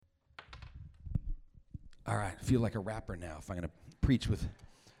All right, I feel like a rapper now if I'm going to preach with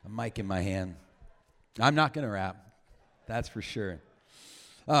a mic in my hand. I'm not going to rap, that's for sure.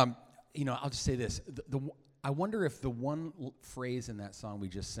 I'll just say this. I wonder if the one phrase in that song we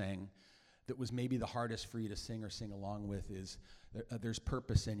just sang that was maybe the hardest for you to sing or sing along with is, there's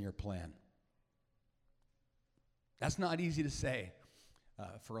purpose in your plan. That's not easy to say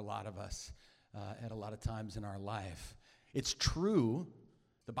for a lot of us at a lot of times in our life. It's true.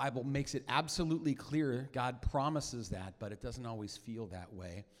 The Bible makes it absolutely clear. God promises that, but it doesn't always feel that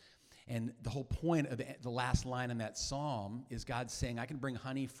way. And the whole point of the last line in that psalm is God saying, I can bring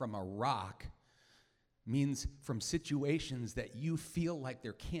honey from a rock, means from situations that you feel like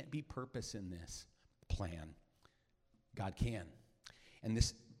there can't be purpose in this plan. God can. And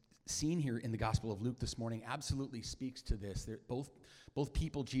this scene here in the Gospel of Luke this morning absolutely speaks to this. Both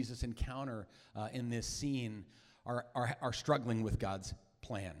people Jesus encounter in this scene are struggling with God's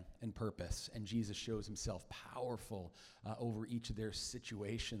plan and purpose, and Jesus shows himself powerful over each of their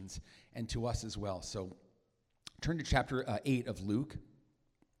situations and to us as well. So turn to chapter 8 of Luke.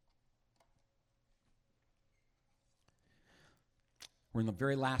 We're in the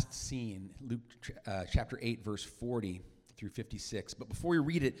very last scene, Luke chapter 8, verse 40 through 56. But before we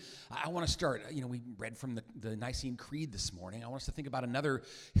read it, I want to start. We read from the Nicene Creed this morning. I want us to think about another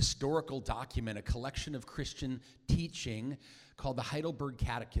historical document, a collection of Christian teaching called the Heidelberg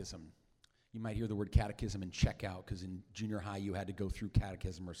Catechism. You might hear the word catechism and check out, because in junior high you had to go through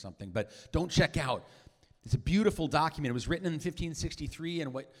catechism or something. But don't check out. It's a beautiful document. It was written in 1563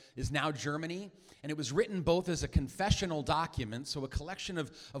 in what is now Germany, and it was written both as a confessional document, so a collection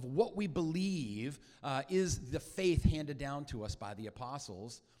of what we believe is the faith handed down to us by the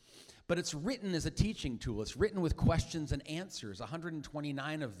apostles, but it's written as a teaching tool. It's written with questions and answers,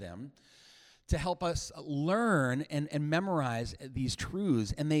 129 of them, to help us learn and memorize these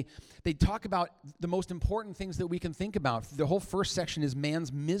truths. And they talk about the most important things that we can think about. The whole first section is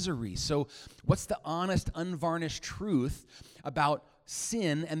man's misery. So what's the honest, unvarnished truth about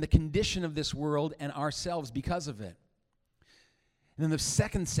sin and the condition of this world and ourselves because of it? And then the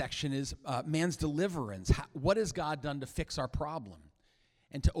second section is man's deliverance. What has God done to fix our problem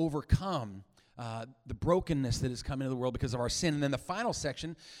and to overcome the brokenness that has come into the world because of our sin? And then the final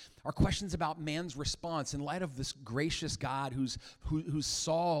section are questions about man's response in light of this gracious God who's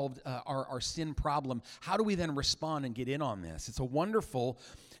solved our sin problem. How do we then respond and get in on this? It's a wonderful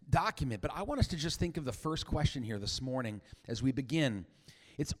document, but I want us to just think of the first question here this morning as we begin.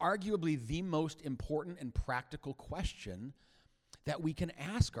 It's arguably the most important and practical question that we can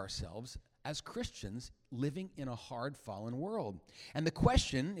ask ourselves as Christians living in a hard, fallen world. And the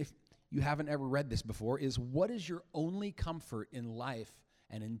question, if you haven't ever read this before, is what is your only comfort in life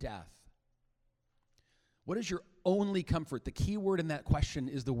and in death? What is your only comfort? The key word in that question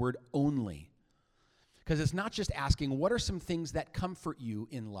is the word only. Because it's not just asking, what are some things that comfort you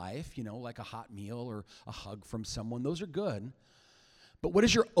in life, like a hot meal or a hug from someone. Those are good. But what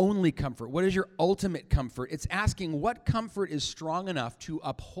is your only comfort? What is your ultimate comfort? It's asking what comfort is strong enough to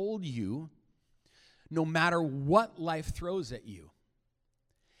uphold you no matter what life throws at you.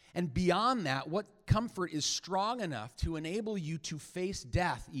 And beyond that, what comfort is strong enough to enable you to face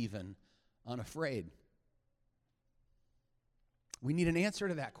death even unafraid? We need an answer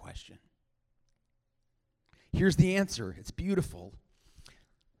to that question. Here's the answer. It's beautiful.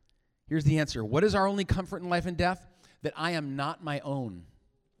 Here's the answer. What is our only comfort in life and death? That I am not my own,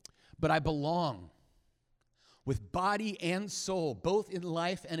 but I belong with body and soul, both in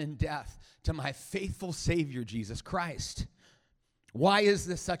life and in death, to my faithful Savior, Jesus Christ. Why is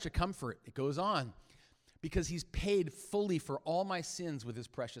this such a comfort? It goes on. Because he's paid fully for all my sins with his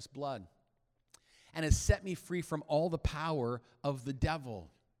precious blood and has set me free from all the power of the devil.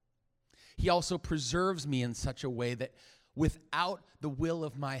 He also preserves me in such a way that without the will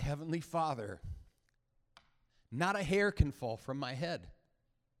of my heavenly Father, not a hair can fall from my head.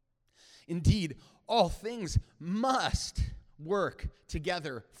 Indeed, all things must work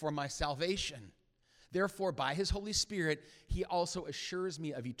together for my salvation. Therefore, by his Holy Spirit, he also assures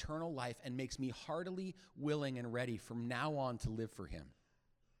me of eternal life and makes me heartily willing and ready from now on to live for him.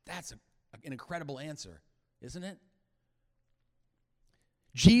 That's an incredible answer, isn't it?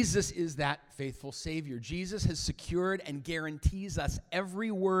 Jesus is that faithful Savior. Jesus has secured and guarantees us every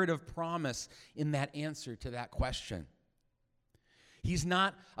word of promise in that answer to that question. He's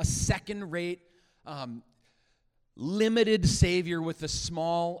not a second-rate, limited Savior with a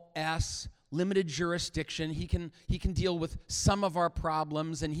small s, limited jurisdiction. He can deal with some of our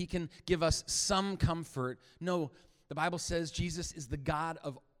problems, and he can give us some comfort. No, the Bible says Jesus is the God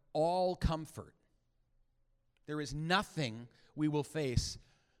of all comfort. There is nothing we will face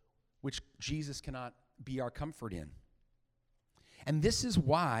which Jesus cannot be our comfort in. And this is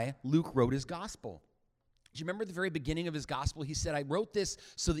why Luke wrote his gospel. Do you remember at the very beginning of his gospel? He said, I wrote this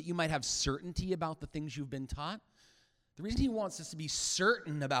so that you might have certainty about the things you've been taught. The reason he wants us to be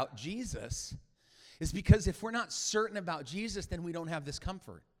certain about Jesus is because if we're not certain about Jesus, then we don't have this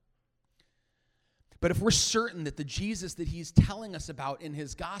comfort. But if we're certain that the Jesus that he's telling us about in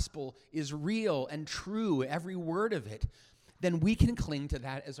his gospel is real and true, every word of it, then we can cling to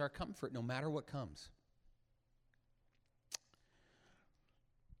that as our comfort no matter what comes.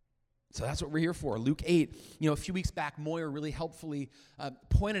 So that's what we're here for. Luke 8, a few weeks back, Moyer really helpfully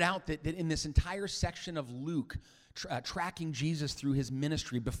pointed out that in this entire section of Luke, tracking Jesus through his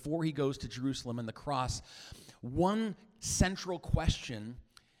ministry before he goes to Jerusalem and the cross, one central question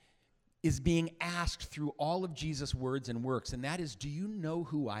is being asked through all of Jesus' words and works, and that is, do you know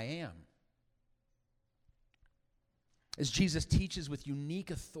who I am? As Jesus teaches with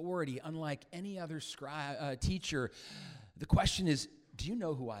unique authority, unlike any other teacher, the question is, do you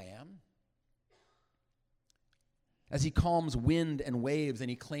know who I am? As he calms wind and waves and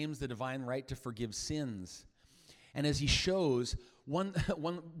he claims the divine right to forgive sins, and as he shows one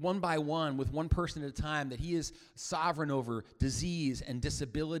by one, with one person at a time, that he is sovereign over disease and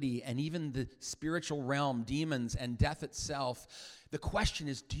disability and even the spiritual realm, demons and death itself, the question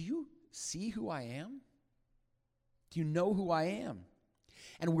is, do you see who I am? Do you know who I am?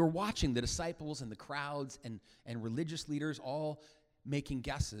 And we're watching the disciples and the crowds and religious leaders all making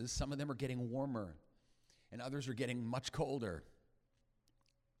guesses. Some of them are getting warmer, and others are getting much colder.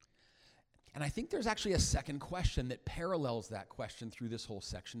 And I think there's actually a second question that parallels that question through this whole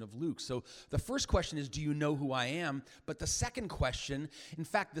section of Luke. So the first question is, do you know who I am? But the second question,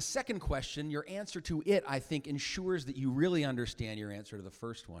 your answer to it, I think, ensures that you really understand your answer to the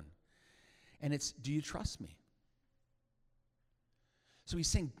first one. And it's, do you trust me? So he's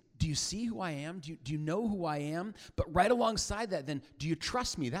saying, do you see who I am? Do you know who I am? But right alongside that, then, do you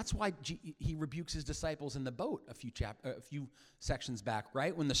trust me? That's why he rebukes his disciples in the boat a few sections back,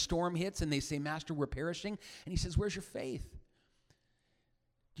 right? When the storm hits and they say, Master, we're perishing. And he says, where's your faith?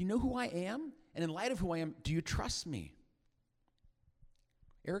 Do you know who I am? And in light of who I am, do you trust me?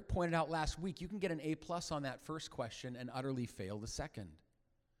 Eric pointed out last week, you can get an A+ on that first question and utterly fail the second.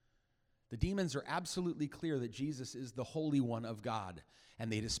 The demons are absolutely clear that Jesus is the Holy One of God,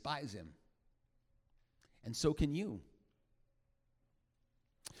 and they despise him. And so can you.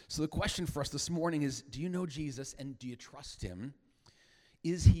 So the question for us this morning is, do you know Jesus and do you trust him?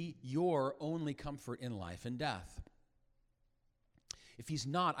 Is he your only comfort in life and death? If he's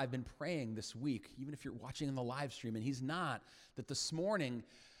not, I've been praying this week, even if you're watching in the live stream, and he's not, that this morning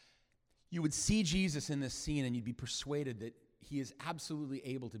you would see Jesus in this scene and you'd be persuaded that he is absolutely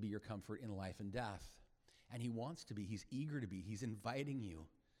able to be your comfort in life and death. And he wants to be. He's eager to be. He's inviting you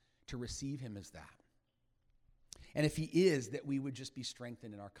to receive him as that. And if he is, that we would just be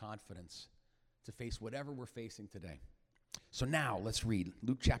strengthened in our confidence to face whatever we're facing today. So now let's read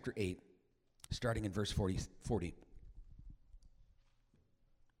Luke chapter 8, starting in verse 40.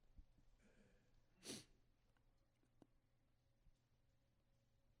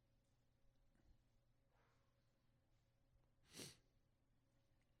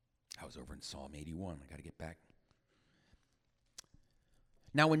 I was over in Psalm 81. I got to get back.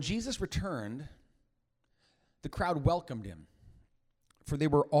 Now, when Jesus returned, the crowd welcomed him, for they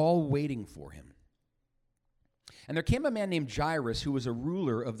were all waiting for him. And there came a man named Jairus, who was a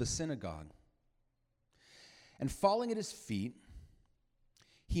ruler of the synagogue. And falling at his feet,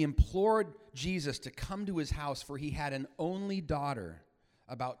 he implored Jesus to come to his house, for he had an only daughter,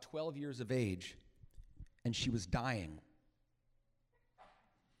 about 12 years of age, and she was dying.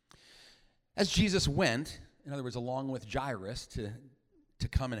 As Jesus went, in other words, along with Jairus to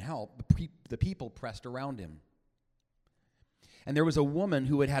come and help, the people pressed around him. And there was a woman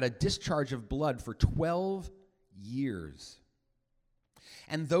who had had a discharge of blood for 12 years.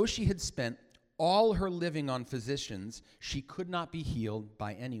 And though she had spent all her living on physicians, she could not be healed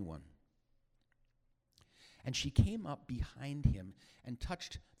by anyone. And she came up behind him and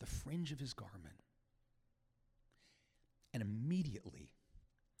touched the fringe of his garment. And immediately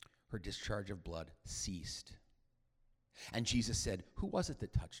her discharge of blood ceased. And Jesus said, "Who was it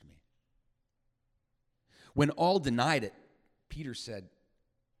that touched me?" When all denied it, Peter said,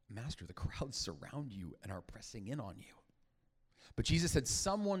 "Master, the crowds surround you and are pressing in on you." But Jesus said,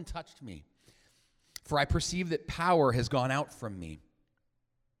 "Someone touched me, for I perceive that power has gone out from me."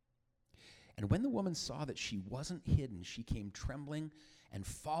 And when the woman saw that she wasn't hidden, she came trembling and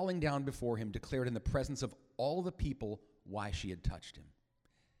falling down before him, declared in the presence of all the people why she had touched him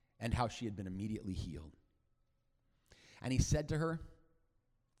and how she had been immediately healed. And he said to her,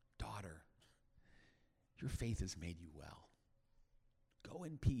 "Daughter, Your faith has made you well. Go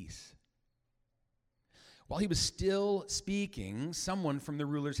in peace. While he was still speaking, someone from the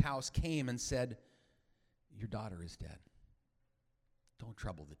ruler's house came and said, your daughter is dead. Don't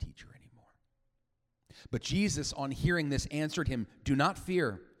trouble the teacher anymore. But Jesus, on hearing this, answered him, do not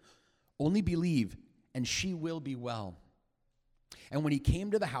fear, only believe, and she will be well. And when he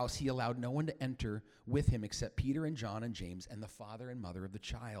came to the house, he allowed no one to enter with him except Peter and John and James and the father and mother of the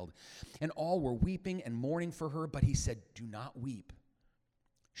child. And all were weeping and mourning for her, but he said, do not weep.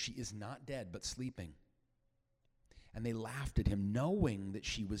 She is not dead, but sleeping. And they laughed at him, knowing that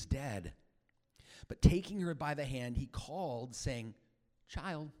she was dead. But taking her by the hand, he called, saying,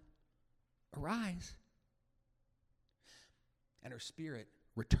 child, arise. And her spirit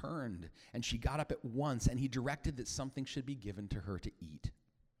returned, and she got up at once, and he directed that something should be given to her to eat.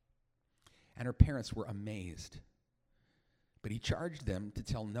 And her parents were amazed. But he charged them to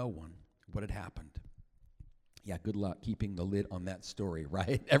tell no one what had happened. Yeah, good luck keeping the lid on that story,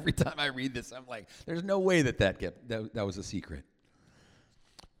 right? Every time I read this, I'm like, there's no way that was a secret.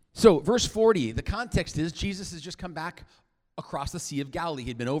 So, verse 40, the context is Jesus has just come back across the Sea of Galilee.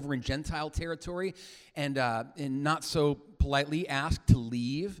 He'd been over in Gentile territory and not so politely asked to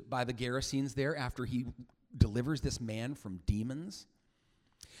leave by the Gerasenes there after he delivers this man from demons.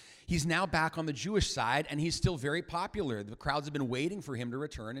 He's now back on the Jewish side, and he's still very popular. The crowds have been waiting for him to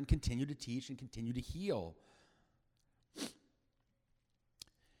return and continue to teach and continue to heal.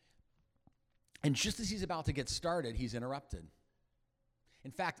 And just as he's about to get started, he's interrupted.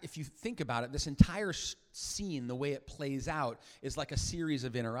 In fact, if you think about it, this entire scene, the way it plays out, is like a series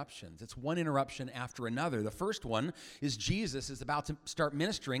of interruptions. It's one interruption after another. The first one is Jesus is about to start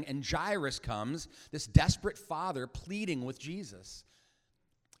ministering, and Jairus comes, this desperate father pleading with Jesus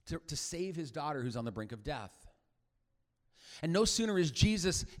to save his daughter who's on the brink of death. And no sooner is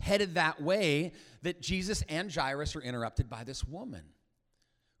Jesus headed that way that Jesus and Jairus are interrupted by this woman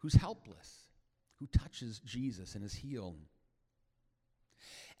who's helpless, who touches Jesus and is healed.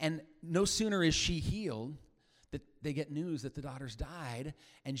 And no sooner is she healed that they get news that the daughter's died,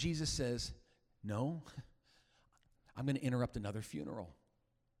 and Jesus says, no, I'm going to interrupt another funeral.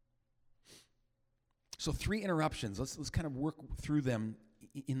 So 3 interruptions. Let's kind of work through them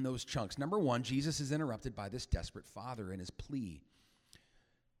in those chunks. Number 1, Jesus is interrupted by this desperate father in his plea.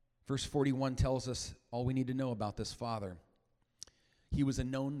 Verse 41 tells us all we need to know about this father. He was a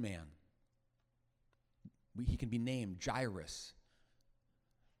known man. He can be named Jairus.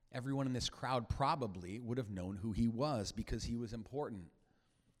 Everyone in this crowd probably would have known who he was because he was important.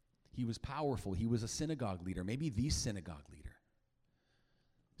 He was powerful. He was a synagogue leader, maybe the synagogue leader.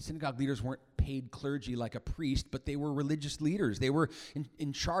 Synagogue leaders weren't paid clergy like a priest, but they were religious leaders. They were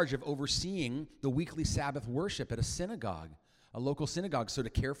in charge of overseeing the weekly Sabbath worship at a synagogue, a local synagogue, so to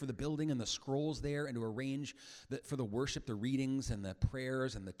care for the building and the scrolls there and to arrange for the worship, the readings and the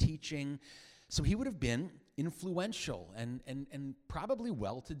prayers and the teaching. So he would have been influential and probably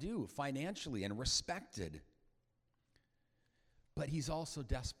well-to-do financially and respected. But he's also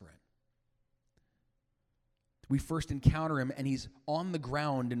desperate. We first encounter him, and he's on the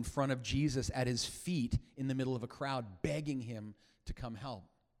ground in front of Jesus at his feet in the middle of a crowd, begging him to come help.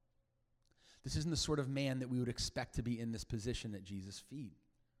 This isn't the sort of man that we would expect to be in this position at Jesus' feet.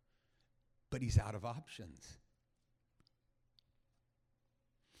 But he's out of options.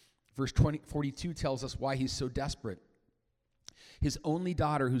 Verse 42 tells us why he's so desperate. His only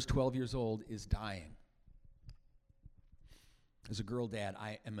daughter, who's 12 years old, is dying. As a girl dad,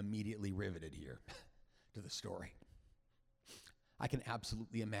 I am immediately riveted here to the story. I can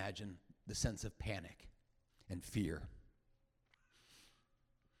absolutely imagine the sense of panic and fear.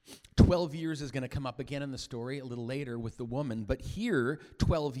 12 years is going to come up again in the story a little later with the woman, but here,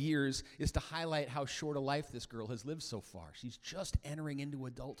 12 years is to highlight how short a life this girl has lived so far. She's just entering into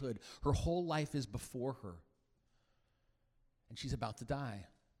adulthood. Her whole life is before her, and she's about to die.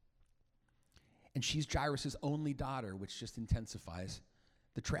 And she's Jairus' only daughter, which just intensifies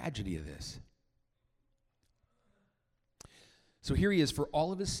the tragedy of this. So here he is, for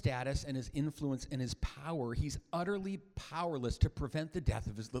all of his status and his influence and his power, he's utterly powerless to prevent the death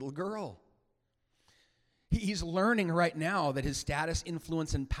of his little girl. He's learning right now that his status,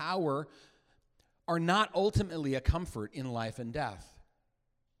 influence, and power are not ultimately a comfort in life and death.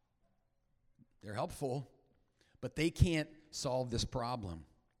 They're helpful, but they can't solve this problem.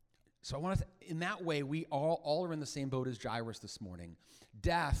 So I want to, in that way, we all are in the same boat as Jairus this morning.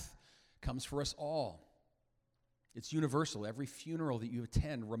 Death comes for us all. It's universal. Every funeral that you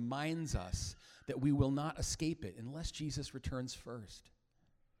attend reminds us that we will not escape it unless Jesus returns first.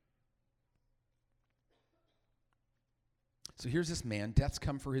 So here's this man, death's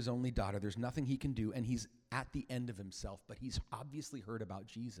come for his only daughter. There's nothing he can do, and he's at the end of himself, but he's obviously heard about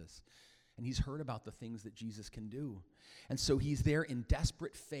Jesus, and he's heard about the things that Jesus can do. And so he's there in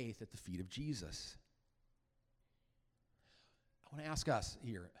desperate faith at the feet of Jesus. I want to ask us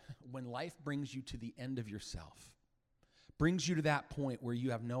here, when life brings you to the end of yourself, brings you to that point where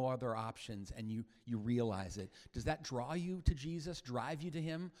you have no other options and you realize it, does that draw you to Jesus, drive you to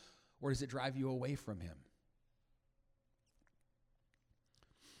him, or does it drive you away from him?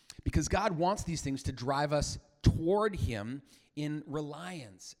 Because God wants these things to drive us toward him in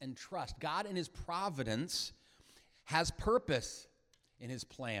reliance and trust. God in his providence has purpose in his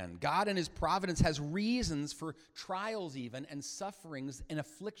plan. God in his providence has reasons for trials even and sufferings and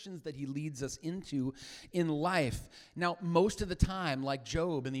afflictions that he leads us into in life. Now, most of the time, like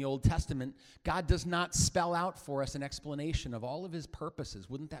Job in the Old Testament, God does not spell out for us an explanation of all of his purposes.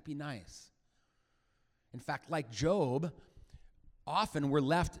 Wouldn't that be nice? In fact, like Job, often we're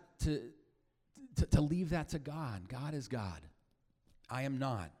left to leave that to God. God is God. I am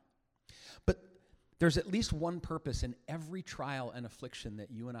not. But there's at least one purpose in every trial and affliction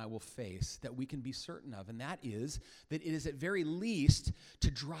that you and I will face that we can be certain of, and that is that it is at very least to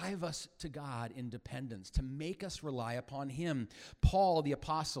drive us to God in dependence, to make us rely upon him. Paul, the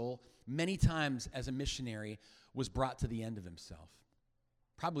apostle, many times as a missionary, was brought to the end of himself.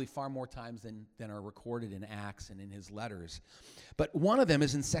 Probably far more times than are recorded in Acts and in his letters. But one of them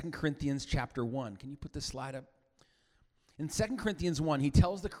is in 2 Corinthians chapter 1. Can you put this slide up? In 2 Corinthians 1, he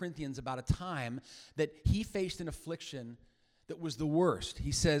tells the Corinthians about a time that he faced an affliction that was the worst.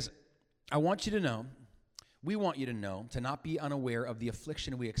 He says, we want you to know, to not be unaware of the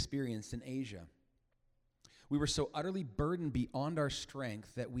affliction we experienced in Asia. We were so utterly burdened beyond our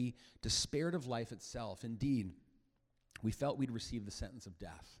strength that we despaired of life itself. Indeed, we felt we'd receive the sentence of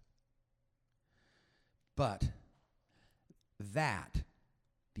death. But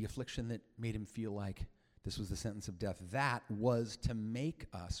the affliction that made him feel like this was the sentence of death, that was to make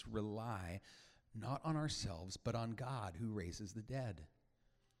us rely not on ourselves, but on God who raises the dead.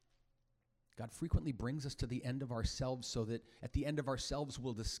 God frequently brings us to the end of ourselves so that at the end of ourselves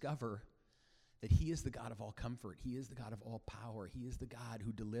we'll discover that he is the God of all comfort. He is the God of all power. He is the God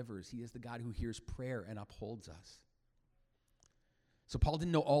who delivers. He is the God who hears prayer and upholds us. So Paul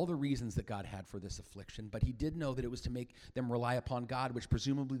didn't know all the reasons that God had for this affliction, but he did know that it was to make them rely upon God, which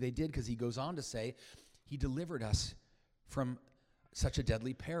presumably they did, because he goes on to say, he delivered us from such a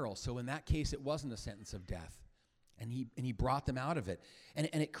deadly peril. So in that case, it wasn't a sentence of death, and he brought them out of it. And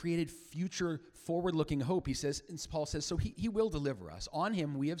it created future forward-looking hope. He says, and Paul says, so he will deliver us. On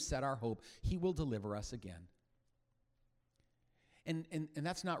him we have set our hope. He will deliver us again. And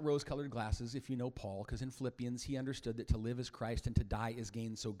that's not rose-colored glasses, if you know Paul, because in Philippians, he understood that to live is Christ and to die is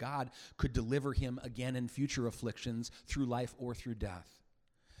gain, so God could deliver him again in future afflictions through life or through death.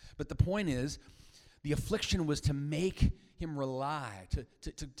 But the point is, the affliction was to make him rely,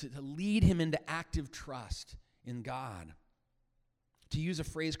 to lead him into active trust in God. To use a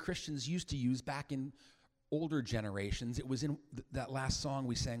phrase Christians used to use back in older generations, it was in that last song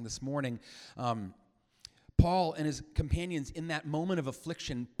we sang this morning, Paul and his companions in that moment of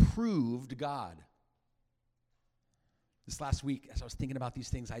affliction proved God. This last week, as I was thinking about these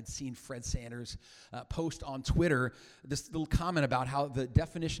things, I'd seen Fred Sanders post on Twitter this little comment about how the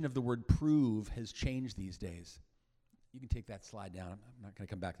definition of the word prove has changed these days. You can take that slide down. I'm not going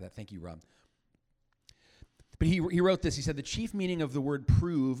to come back to that. Thank you, Rob. But he wrote this. He said, the chief meaning of the word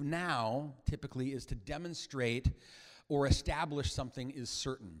prove now typically is to demonstrate or establish something is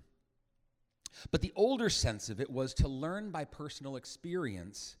certain. But the older sense of it was to learn by personal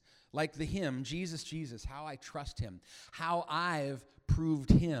experience, like the hymn, Jesus, Jesus, how I trust him, how I've proved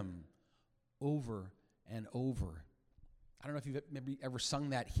him over and over. I don't know if you've maybe ever sung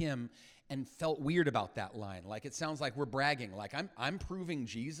that hymn and felt weird about that line. Like it sounds like we're bragging, like I'm proving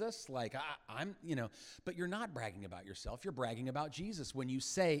Jesus, like I'm, but you're not bragging about yourself. You're bragging about Jesus when you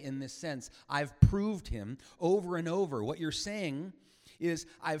say in this sense, I've proved him over and over. What you're saying is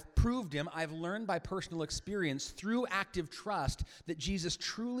I've proved him, I've learned by personal experience through active trust that Jesus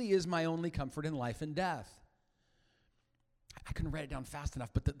truly is my only comfort in life and death. I couldn't write it down fast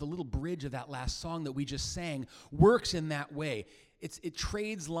enough, but the little bridge of that last song that we just sang works in that way. It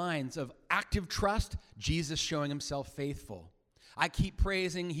trades lines of active trust, Jesus showing himself faithful. I keep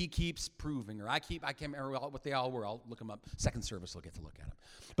praising, he keeps proving. Or I can't remember what they all were. I'll look them up. Second service, I'll get to look at them.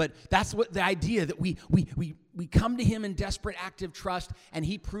 But that's what the idea that we come to him in desperate active trust, and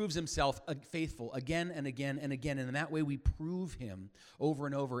he proves himself faithful again and again and again. And in that way, we prove him over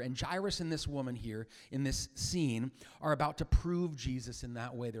and over. And Jairus and this woman here in this scene are about to prove Jesus in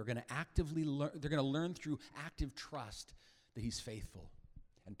that way. They're going to actively learn. They're going to learn through active trust that he's faithful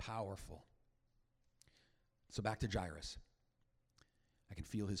and powerful. So back to Jairus. I can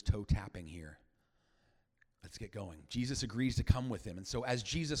feel his toe tapping here. Let's get going. Jesus agrees to come with him. And so as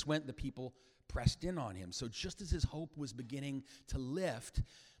Jesus went, the people pressed in on him. So just as his hope was beginning to lift,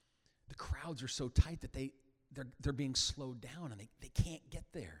 the crowds are so tight that they're being slowed down and they can't get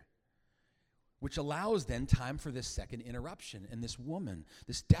there. Which allows then time for this second interruption. And this woman,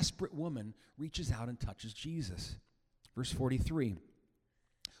 this desperate woman, reaches out and touches Jesus. Verse 43.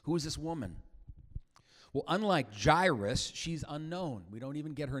 Who is this woman? Well, unlike Jairus, she's unknown. We don't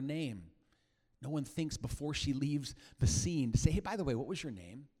even get her name. No one thinks before she leaves the scene to say, hey, by the way, what was your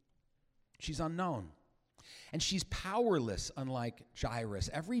name? She's unknown. And she's powerless, unlike Jairus.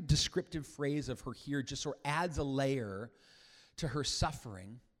 Every descriptive phrase of her here just sort of adds a layer to her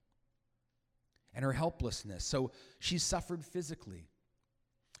suffering and her helplessness. So she's suffered physically.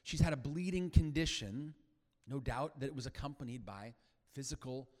 She's had a bleeding condition, no doubt that it was accompanied by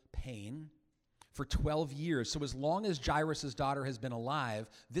physical pain for 12 years. So as long as Jairus' daughter has been alive,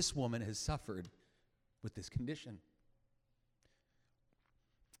 this woman has suffered with this condition.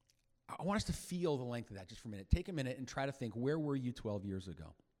 I want us to feel the length of that just for a minute. Take a minute and try to think, where were you 12 years ago?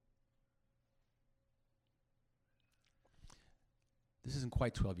 This isn't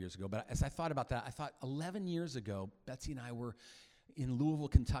quite 12 years ago, but as I thought about that, I thought 11 years ago, Betsy and I were in Louisville,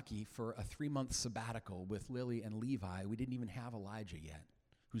 Kentucky for a 3-month sabbatical with Lily and Levi. We didn't even have Elijah yet,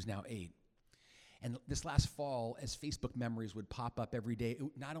 who's now 8. And this last fall, as Facebook memories would pop up every day, it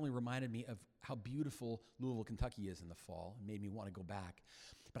not only reminded me of how beautiful Louisville, Kentucky is in the fall, and made me want to go back,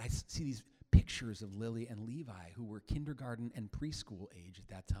 but I see these pictures of Lily and Levi, who were kindergarten and preschool age at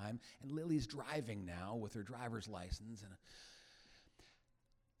that time, and Lily's driving now with her driver's license, and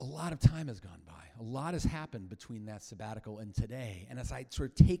a lot of time has gone by. A lot has happened between that sabbatical and today. And as I sort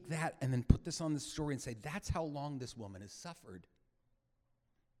of take that and then put this on the story and say, that's how long this woman has suffered.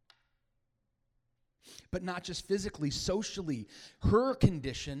 But not just physically, socially. Her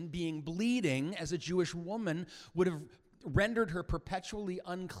condition, being bleeding as a Jewish woman, would have rendered her perpetually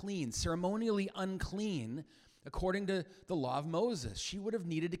unclean, ceremonially unclean, according to the law of Moses. She would have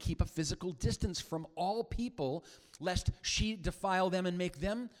needed to keep a physical distance from all people, lest she defile them and make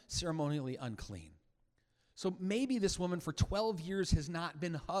them ceremonially unclean. So maybe this woman for 12 years has not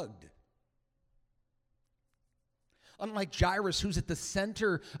been hugged. Unlike Jairus, who's at the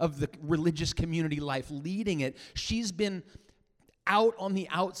center of the religious community life, leading it, she's been out on the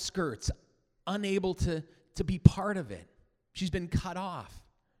outskirts, unable to be part of it. She's been cut off.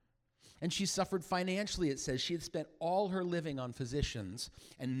 And she suffered financially, it says. She had spent all her living on physicians,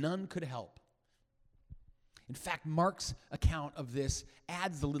 and none could help. In fact, Mark's account of this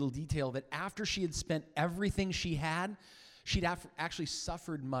adds the little detail that after she had spent everything she had, she'd actually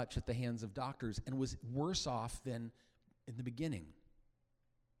suffered much at the hands of doctors and was worse off than in the beginning.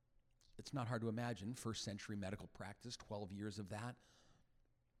 It's not hard to imagine, first century medical practice, 12 years of that.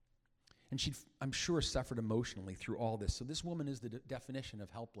 And she'd, I'm sure, suffered emotionally through all this. So this woman is the definition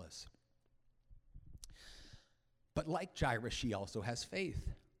of helpless. But like Jairus, she also has faith.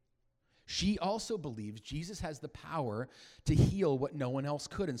 She also believes Jesus has the power to heal what no one else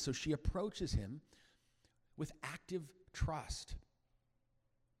could. And so she approaches him with active trust.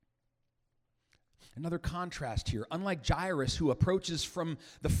 Another contrast here. Unlike Jairus, who approaches from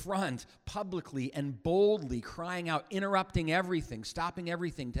the front publicly and boldly, crying out, interrupting everything, stopping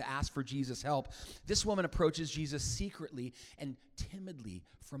everything to ask for Jesus' help, this woman approaches Jesus secretly and timidly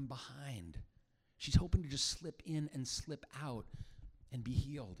from behind. She's hoping to just slip in and slip out and be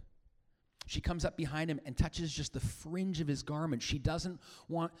healed. She comes up behind him and touches just the fringe of his garment. She doesn't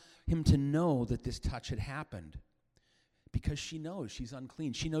want him to know that this touch had happened because she knows she's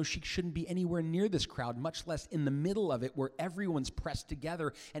unclean. She knows she shouldn't be anywhere near this crowd, much less in the middle of it where everyone's pressed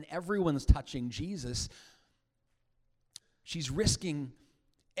together and everyone's touching Jesus. She's risking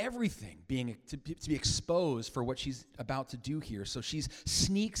everything to be exposed for what she's about to do here. So she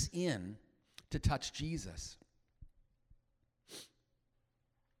sneaks in to touch Jesus.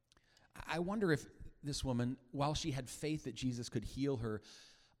 I wonder if this woman, while she had faith that Jesus could heal her,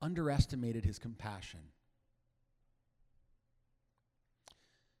 underestimated his compassion.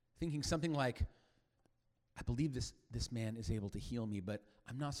 Thinking something like, I believe this man is able to heal me, but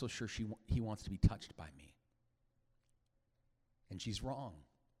I'm not so sure he wants to be touched by me. And she's wrong.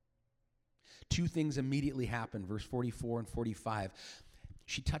 Two things immediately happen, verse 44 and 45.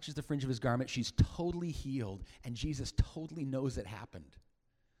 She touches the fringe of his garment. She's totally healed, and Jesus totally knows it happened.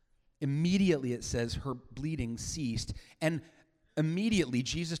 Immediately, it says, her bleeding ceased, and immediately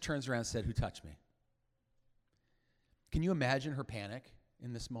Jesus turns around and said, "Who touched me?" Can you imagine her panic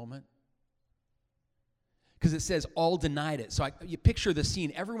in this moment? because it says all denied it. So you picture the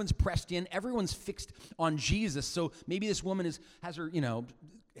scene. Everyone's pressed in. Everyone's fixed on Jesus. So maybe this woman has her,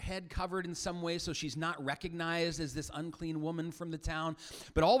 head covered in some way, so she's not recognized as this unclean woman from the town.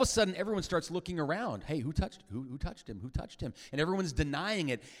 But all of a sudden, everyone starts looking around. Hey, who touched him? Who touched him? And everyone's denying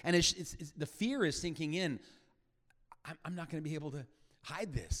it. And the fear is sinking in. I'm not going to be able to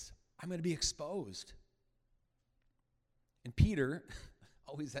hide this. I'm going to be exposed. And Peter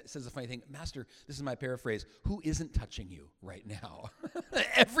always says a funny thing, Master, this is my paraphrase, who isn't touching you right now?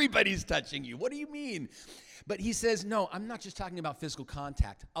 Everybody's touching you. What do you mean? But he says, no, I'm not just talking about physical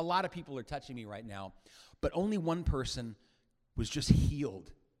contact. A lot of people are touching me right now, but only one person was just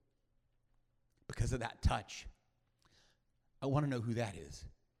healed because of that touch. I want to know who that is.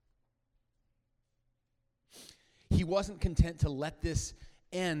 He wasn't content to let this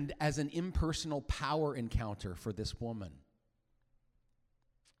end as an impersonal power encounter for this woman.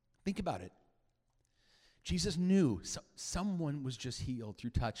 Think about it. Jesus knew someone was just healed through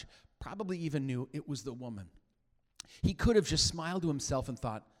touch, probably even knew it was the woman. He could have just smiled to himself and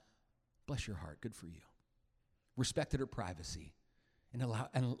thought, bless your heart, good for you. Respected her privacy and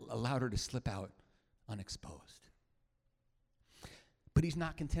allowed her to slip out unexposed. But he's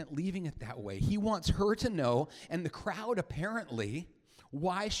not content leaving it that way. He wants her to know, and the crowd apparently,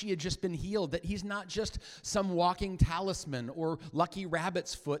 why she had just been healed, that he's not just some walking talisman or lucky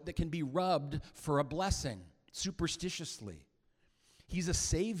rabbit's foot that can be rubbed for a blessing superstitiously. He's a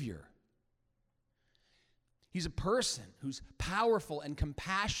savior. He's a person who's powerful and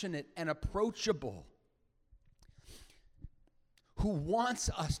compassionate and approachable, who wants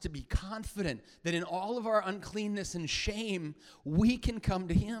us to be confident that in all of our uncleanness and shame, we can come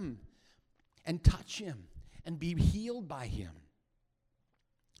to him and touch him and be healed by him.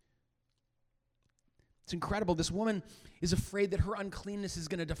 It's incredible. This woman is afraid that her uncleanness is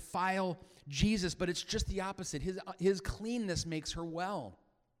going to defile Jesus, but it's just the opposite. His cleanness makes her well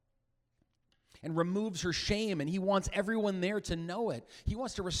and removes her shame, and he wants everyone there to know it. He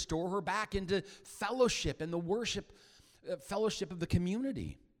wants to restore her back into fellowship and the worship, fellowship of the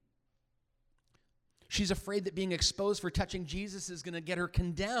community. She's afraid that being exposed for touching Jesus is going to get her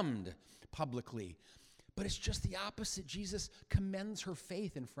condemned publicly, but it's just the opposite. Jesus commends her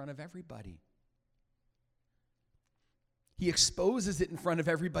faith in front of everybody. He exposes it in front of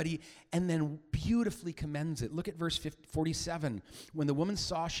everybody and then beautifully commends it. Look at verse 47. When the woman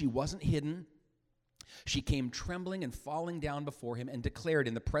saw she wasn't hidden, she came trembling and falling down before him and declared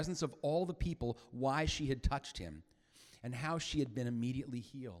in the presence of all the people why she had touched him and how she had been immediately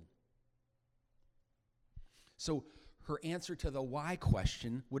healed. So her answer to the why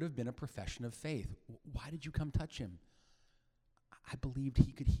question would have been a profession of faith. Why did you come touch him? I believed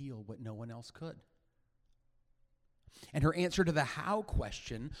he could heal what no one else could. And her answer to the how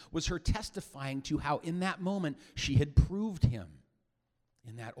question was her testifying to how in that moment she had proved him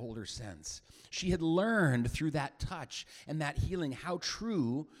in that older sense. She had learned through that touch and that healing how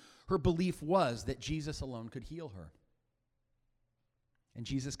true her belief was that Jesus alone could heal her. And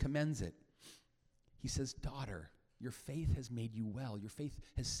Jesus commends it. He says, daughter, your faith has made you well. Your faith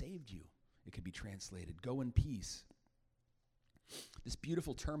has saved you. It could be translated. Go in peace. This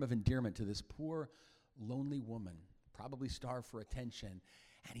beautiful term of endearment to this poor, lonely woman, probably starved for attention.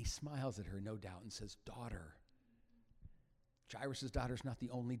 And he smiles at her, no doubt, and says, daughter. Jairus' daughter is not the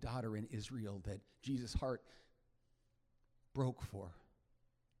only daughter in Israel that Jesus' heart broke for.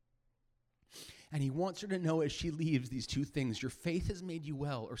 And he wants her to know as she leaves these two things. Your faith has made you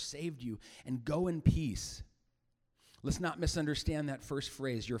well or saved you, and go in peace. Let's not misunderstand that first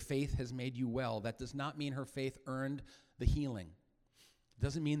phrase, your faith has made you well. That does not mean her faith earned the healing. It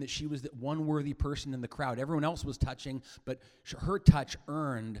doesn't mean that she was the one worthy person in the crowd. Everyone else was touching, but her touch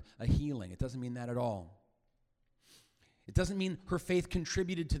earned a healing. It doesn't mean that at all. It doesn't mean her faith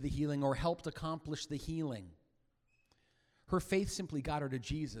contributed to the healing or helped accomplish the healing. Her faith simply got her to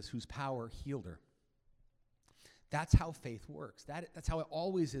Jesus, whose power healed her. That's how faith works. That's how it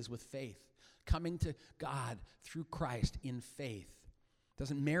always is with faith. Coming to God through Christ in faith.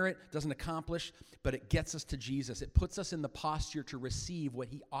 Doesn't merit, doesn't accomplish, but it gets us to Jesus. It puts us in the posture to receive what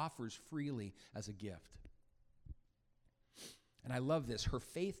he offers freely as a gift. And I love this. Her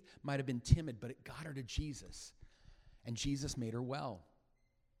faith might have been timid, but it got her to Jesus. And Jesus made her well.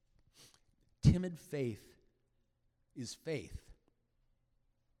 Timid faith is faith.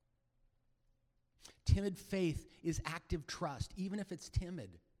 Timid faith is active trust, even if it's timid.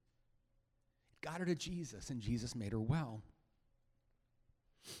 It got her to Jesus, and Jesus made her well.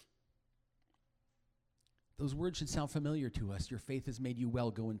 Those words should sound familiar to us. Your faith has made you well.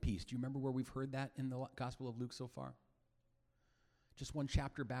 Go in peace. Do you remember where we've heard that in the Gospel of Luke so far? Just one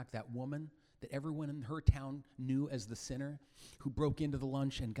chapter back, that woman that everyone in her town knew as the sinner, who broke into the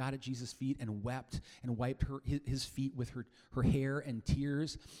lunch and got at Jesus' feet and wept and wiped his feet with her hair and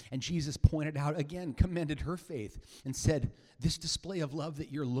tears. And Jesus pointed out again, commended her faith, and said, this display of love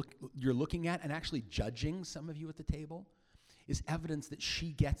that you're looking at and actually judging some of you at the table is evidence that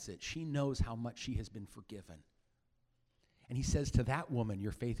she gets it. She knows how much she has been forgiven. And he says to that woman,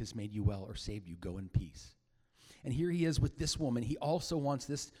 your faith has made you well or saved you. Go in peace. And here he is with this woman. He also wants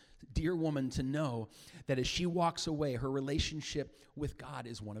this dear woman to know that as she walks away, her relationship with God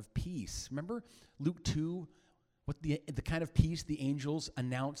is one of peace. Remember Luke 2, what the kind of peace the angels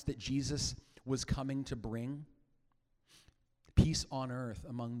announced that Jesus was coming to bring? Peace on earth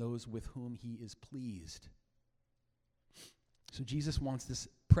among those with whom he is pleased. So Jesus wants this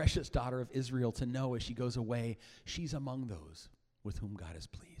precious daughter of Israel to know as she goes away, she's among those with whom God is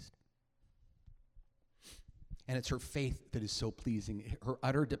pleased. And it's her faith that is so pleasing, her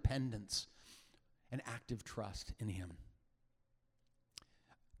utter dependence and active trust in him.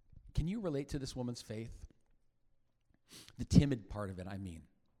 Can you relate to this woman's faith? The timid part of it, I mean.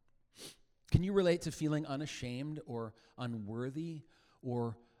 Can you relate to feeling unashamed or unworthy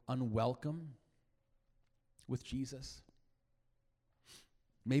or unwelcome with Jesus?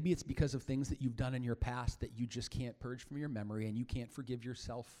 Maybe it's because of things that you've done in your past that you just can't purge from your memory and you can't forgive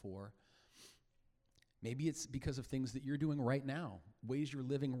yourself for. Maybe it's because of things that you're doing right now, ways you're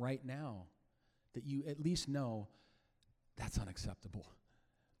living right now, that you at least know that's unacceptable.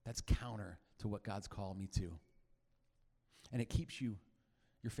 That's counter to what God's called me to. And it keeps your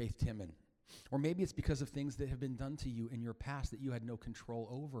faith timid. Or maybe it's because of things that have been done to you in your past that you had no control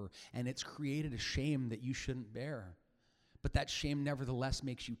over, and it's created a shame that you shouldn't bear. But that shame nevertheless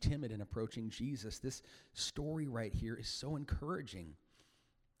makes you timid in approaching Jesus. This story right here is so encouraging.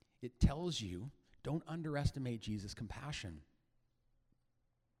 It tells you, don't underestimate Jesus' compassion.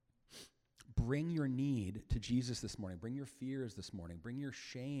 Bring your need to Jesus this morning. Bring your fears this morning. Bring your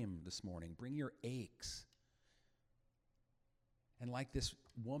shame this morning. Bring your aches. And like this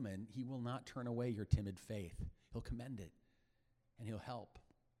woman, he will not turn away your timid faith. He'll commend it, and he'll help.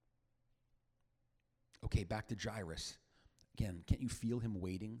 Okay, back to Jairus. Again, can't you feel him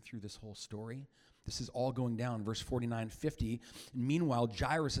waiting through this whole story? This is all going down, verse 49, 50. And meanwhile,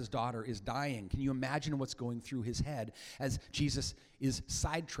 Jairus' daughter is dying. Can you imagine what's going through his head as Jesus is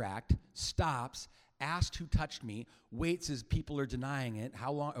sidetracked, stops, asks who touched me, waits as people are denying it,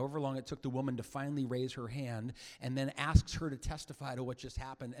 however long it took the woman to finally raise her hand, and then asks her to testify to what just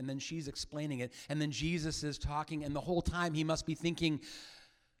happened, and then she's explaining it, and then Jesus is talking, and the whole time he must be thinking,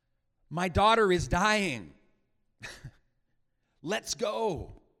 my daughter is dying. Let's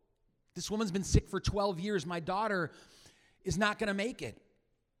go. This woman's been sick for 12 years. My daughter is not going to make it.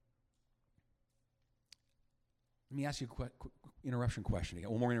 Let me ask you a quick interruption question again.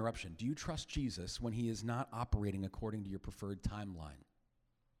 One more interruption. Do you trust Jesus when he is not operating according to your preferred timeline?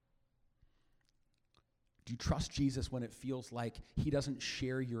 Do you trust Jesus when it feels like he doesn't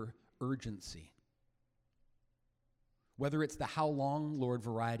share your urgency? Whether it's the how long, Lord,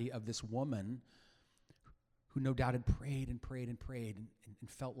 variety of this woman who no doubt had prayed and prayed and prayed and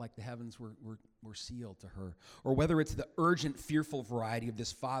felt like the heavens were sealed to her. Or whether it's the urgent, fearful variety of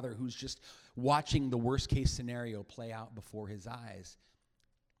this father who's just watching the worst-case scenario play out before his eyes.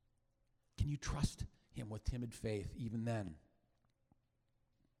 Can you trust him with timid faith even then?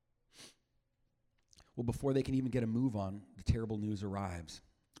 Well, before they can even get a move on, the terrible news arrives.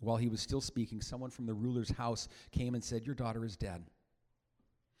 While he was still speaking, someone from the ruler's house came and said, your daughter is dead.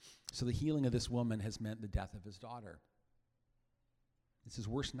 So the healing of this woman has meant the death of his daughter. It's his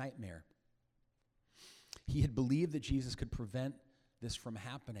worst nightmare. He had believed that Jesus could prevent this from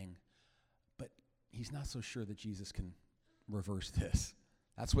happening, but he's not so sure that Jesus can reverse this.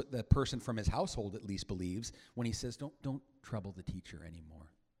 That's what the person from his household at least believes when he says, don't trouble the teacher anymore.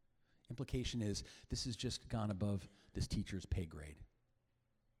 Implication is, this has just gone above this teacher's pay grade.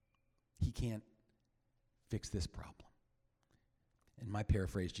 He can't fix this problem. In my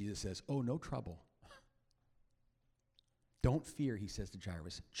paraphrase, Jesus says, oh, no trouble. Don't fear, he says to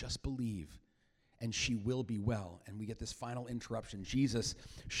Jairus, just believe, and she will be well. And we get this final interruption. Jesus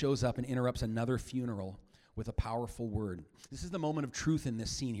shows up and interrupts another funeral with a powerful word. This is the moment of truth in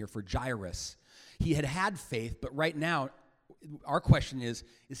this scene here for Jairus. He had faith, but right now, our question is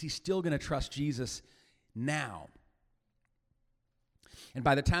he still going to trust Jesus now? And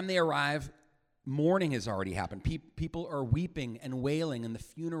by the time they arrive, mourning has already happened. People are weeping and wailing, and the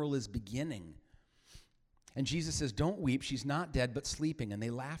funeral is beginning. And Jesus says, don't weep, she's not dead, but sleeping. And they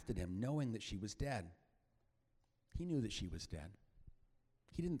laughed at him, knowing that she was dead. He knew that she was dead.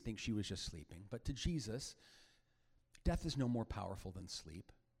 He didn't think she was just sleeping. But to Jesus, death is no more powerful than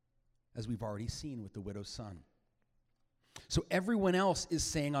sleep. as we've already seen with the widow's son. So everyone else is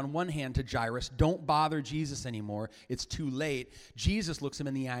saying on one hand to Jairus, don't bother Jesus anymore. It's too late. Jesus looks him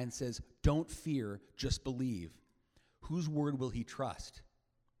in the eye and says, don't fear, just believe. Whose word will he trust?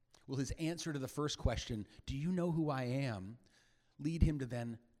 Will his answer to the first question, do you know who I am, lead him to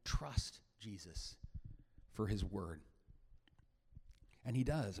then trust Jesus for his word? And he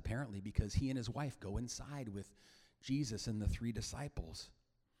does, apparently, because he and his wife go inside with Jesus and the 3 disciples.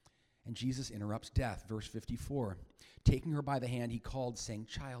 And Jesus interrupts death. Verse 54, taking her by the hand, he called, saying,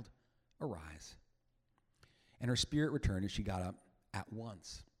 child, arise. And her spirit returned, and she got up at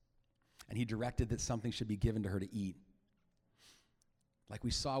once. And he directed that something should be given to her to eat. Like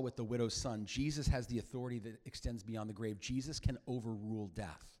we saw with the widow's son, Jesus has the authority that extends beyond the grave. Jesus can overrule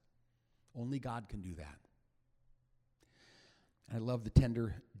death. Only God can do that. And I love the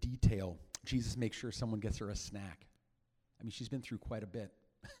tender detail. Jesus makes sure someone gets her a snack. I mean, she's been through quite a bit,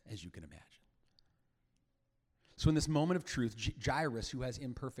 as you can imagine. So in this moment of truth, Jairus, who has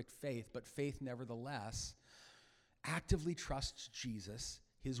imperfect faith, but faith nevertheless, actively trusts Jesus,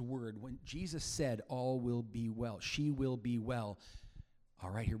 his word. When Jesus said, all will be well, she will be well. All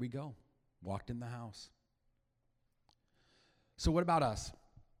right, here we go. Walked in the house. So what about us?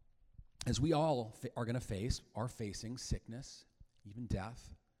 As we all are going to are facing sickness, even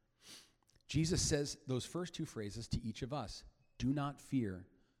death, Jesus says those first 2 phrases to each of us. Do not fear,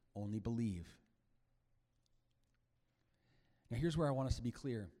 only believe. Now here's where I want us to be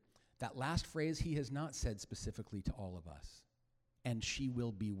clear. That last phrase he has not said specifically to all of us. And she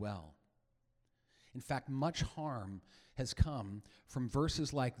will be well. In fact, much harm has come from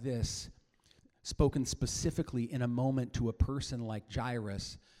verses like this, spoken specifically in a moment to a person like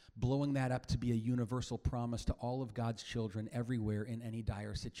Jairus, blowing that up to be a universal promise to all of God's children everywhere in any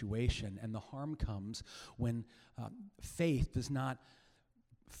dire situation. And the harm comes when faith isn't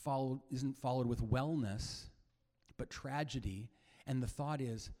followed with wellness, but tragedy. And the thought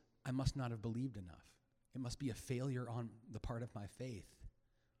is, I must not have believed enough. It must be a failure on the part of my faith.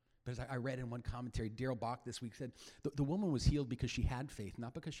 But as I read in one commentary, Darrell Bach this week said, the woman was healed because she had faith,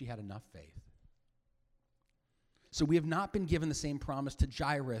 not because she had enough faith. So we have not been given the same promise to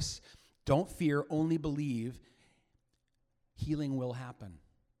Jairus. Don't fear, only believe. Healing will happen.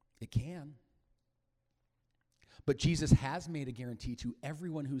 It can. But Jesus has made a guarantee to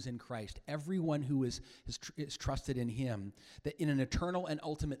everyone who's in Christ, everyone who is trusted in him, that in an eternal and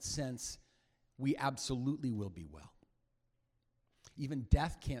ultimate sense, we absolutely will be well. Even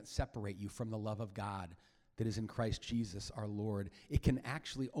death can't separate you from the love of God that is in Christ Jesus our Lord. It can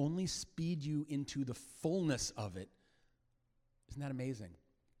actually only speed you into the fullness of it. Isn't that amazing?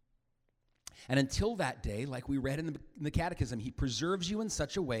 And until that day, like we read in the Catechism, he preserves you in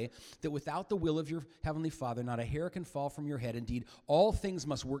such a way that without the will of your heavenly Father, not a hair can fall from your head. Indeed, all things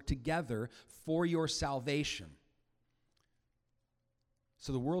must work together for your salvation.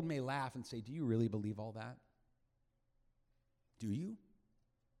 So the world may laugh and say, do you really believe all that? Do you?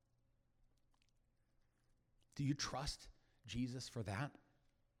 Do you trust Jesus for that?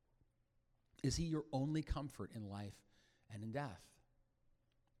 Is he your only comfort in life and in death?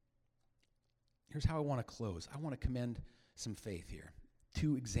 Here's how I want to close. I want to commend some faith here.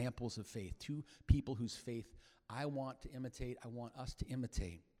 2 examples of faith. 2 people whose faith I want to imitate. I want us to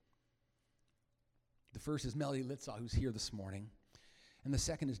imitate. The first is Melody Litzaw, who's here this morning. And the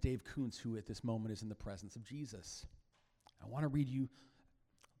second is Dave Kuntz, who at this moment is in the presence of Jesus. I want to read you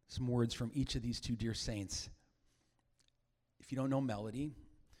some words from each of these 2 dear saints. If you don't know Melody,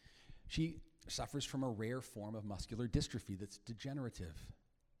 she suffers from a rare form of muscular dystrophy that's degenerative.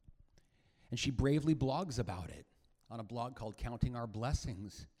 And she bravely blogs about it on a blog called Counting Our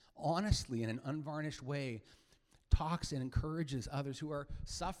Blessings. Honestly, in an unvarnished way, talks and encourages others who are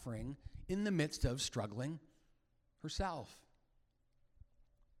suffering in the midst of struggling herself.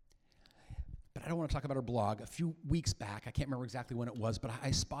 But I don't want to talk about her blog. A few weeks back, I can't remember exactly when it was, but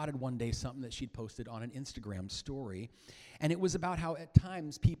I spotted one day something that she'd posted on an Instagram story. And it was about how at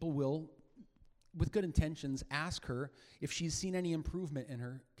times people will, with good intentions, ask her if she's seen any improvement in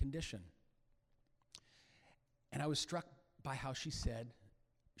her condition. And I was struck by how she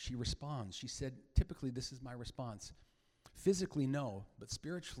responds. She said, typically this is my response. Physically, no, but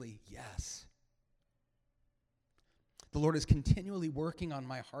spiritually, yes. The Lord is continually working on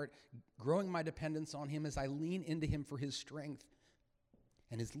my heart, growing my dependence on him as I lean into him for his strength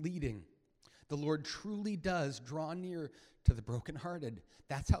and his leading. The Lord truly does draw near to the brokenhearted.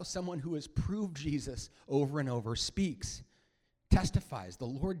 That's how someone who has proved Jesus over and over speaks, testifies. The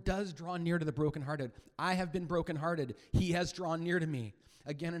Lord does draw near to the brokenhearted. I have been brokenhearted. He has drawn near to me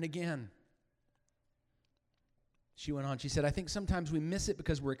again and again. She went on, she said, I think sometimes we miss it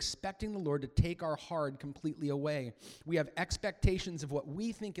because we're expecting the Lord to take our hard completely away. We have expectations of what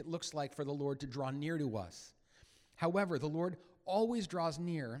we think it looks like for the Lord to draw near to us. However, the Lord always draws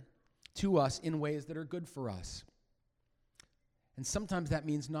near to us in ways that are good for us. And sometimes that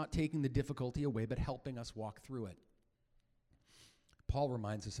means not taking the difficulty away, but helping us walk through it. Paul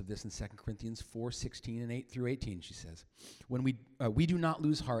reminds us of this in 2 Corinthians 4:16 and 8 through 18, she says. When we do not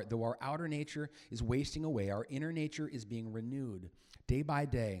lose heart, though our outer nature is wasting away, our inner nature is being renewed day by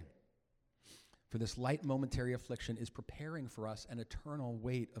day. For this light momentary affliction is preparing for us an eternal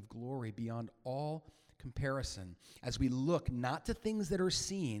weight of glory beyond all comparison, as we look not to things that are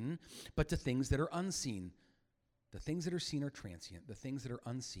seen, but to things that are unseen. The things that are seen are transient. The things that are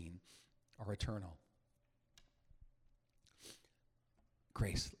unseen are eternal.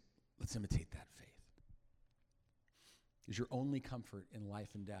 Grace, let's imitate that faith. Is your only comfort in life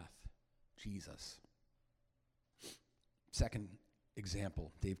and death Jesus? Second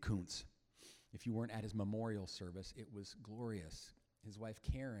example, Dave Kuntz. If you weren't at his memorial service, it was glorious. His wife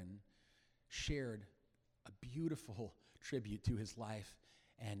Karen shared a beautiful tribute to his life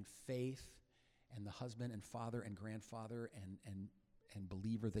and faith and the husband and father and grandfather and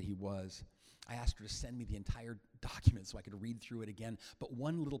believer that he was. I asked her to send me the entire document so I could read through it again. But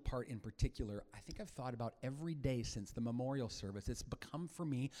one little part in particular, I think I've thought about every day since the memorial service. It's become for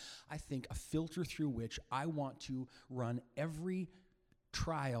me, I think, a filter through which I want to run every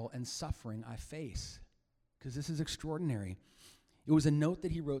trial and suffering I face, because this is extraordinary. It was a note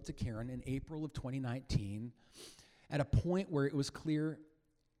that he wrote to Karen in April of 2019 at a point where it was clear,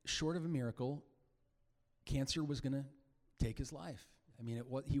 short of a miracle, cancer was going to take his life. I mean,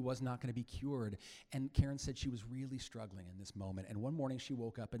 he was not going to be cured. And Karen said she was really struggling in this moment. And one morning she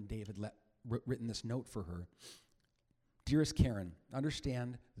woke up and Dave had written this note for her. Dearest Karen,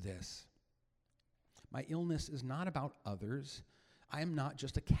 understand this. My illness is not about others. I am not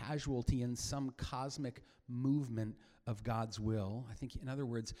just a casualty in some cosmic movement of God's will. I think, in other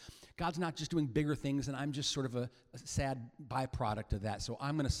words, God's not just doing bigger things and I'm just sort of a sad byproduct of that. So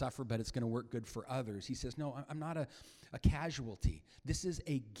I'm going to suffer, but it's going to work good for others. He says, no, I'm not a casualty. This is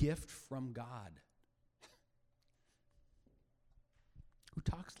a gift from God. Who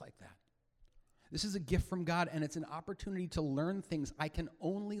talks like that? This is a gift from God, and it's an opportunity to learn things I can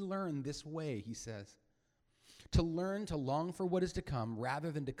only learn this way, he says. To learn to long for what is to come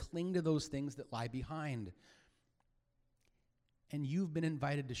rather than to cling to those things that lie behind. And you've been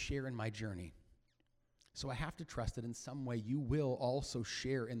invited to share in my journey. So I have to trust that in some way you will also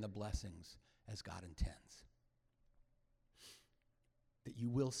share in the blessings as God intends. That you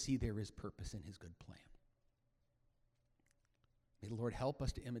will see there is purpose in his good plan. May the Lord help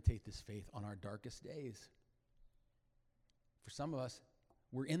us to imitate this faith on our darkest days. For some of us,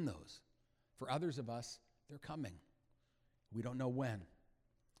 we're in those. For others of us, they're coming. We don't know when.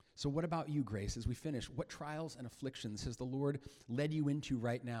 So what about you, Grace, as we finish? What trials and afflictions has the Lord led you into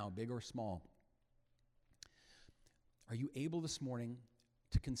right now, big or small? Are you able this morning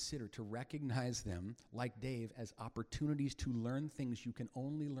to consider, to recognize them, like Dave, as opportunities to learn things you can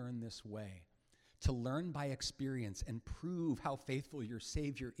only learn this way? To learn by experience and prove how faithful your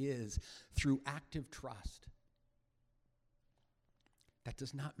Savior is through active trust. That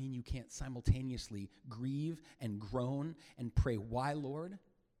does not mean you can't simultaneously grieve and groan and pray, why, Lord?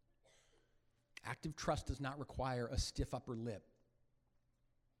 Active trust does not require a stiff upper lip.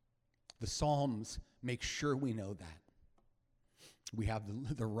 The Psalms make sure we know that. We have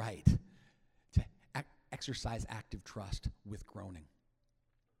the right to exercise active trust with groaning.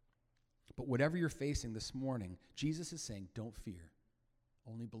 But whatever you're facing this morning, Jesus is saying, don't fear,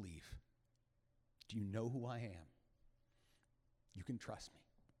 only believe. Do you know who I am? You can trust me.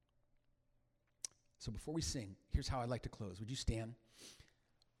 So before we sing, here's how I'd like to close. Would you stand?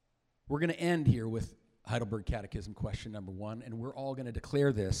 We're going to end here with Heidelberg Catechism question number 1, and we're all going to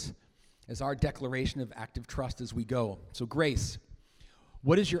declare this as our declaration of active trust as we go. So Grace,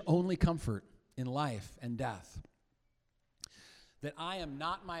 what is your only comfort in life and death? That I am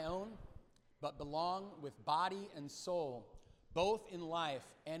not my own, but belong with body and soul, both in life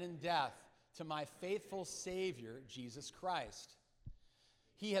and in death, to my faithful Savior, Jesus Christ.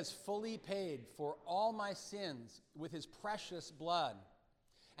 He has fully paid for all my sins with his precious blood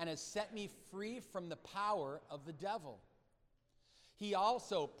and has set me free from the power of the devil. He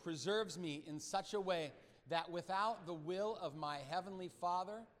also preserves me in such a way that without the will of my heavenly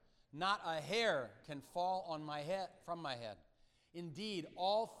Father, not a hair can fall on my head from my head. Indeed,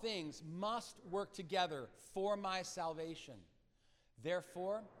 all things must work together for my salvation.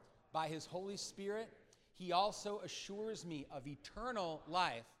 Therefore, by his Holy Spirit, he also assures me of eternal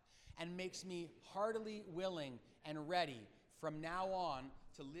life and makes me heartily willing and ready from now on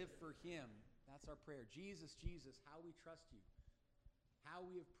to live for him. That's our prayer. Jesus, Jesus, how we trust you. How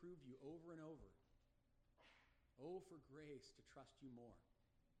we have proved you over and over. Oh, for grace to trust you more.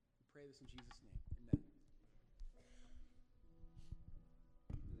 We pray this in Jesus' name. Amen.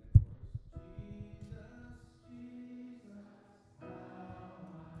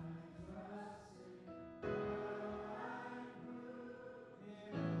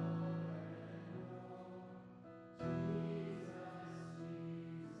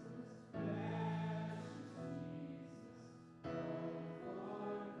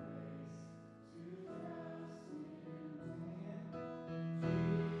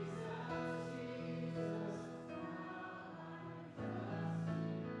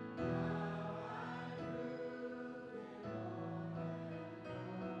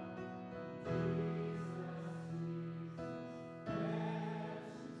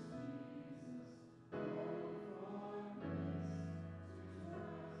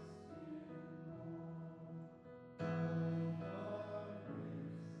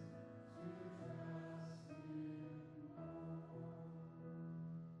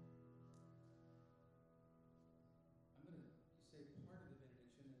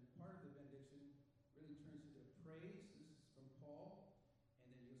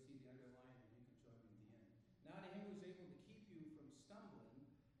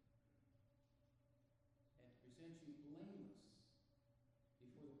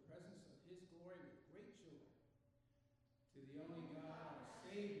 To the only God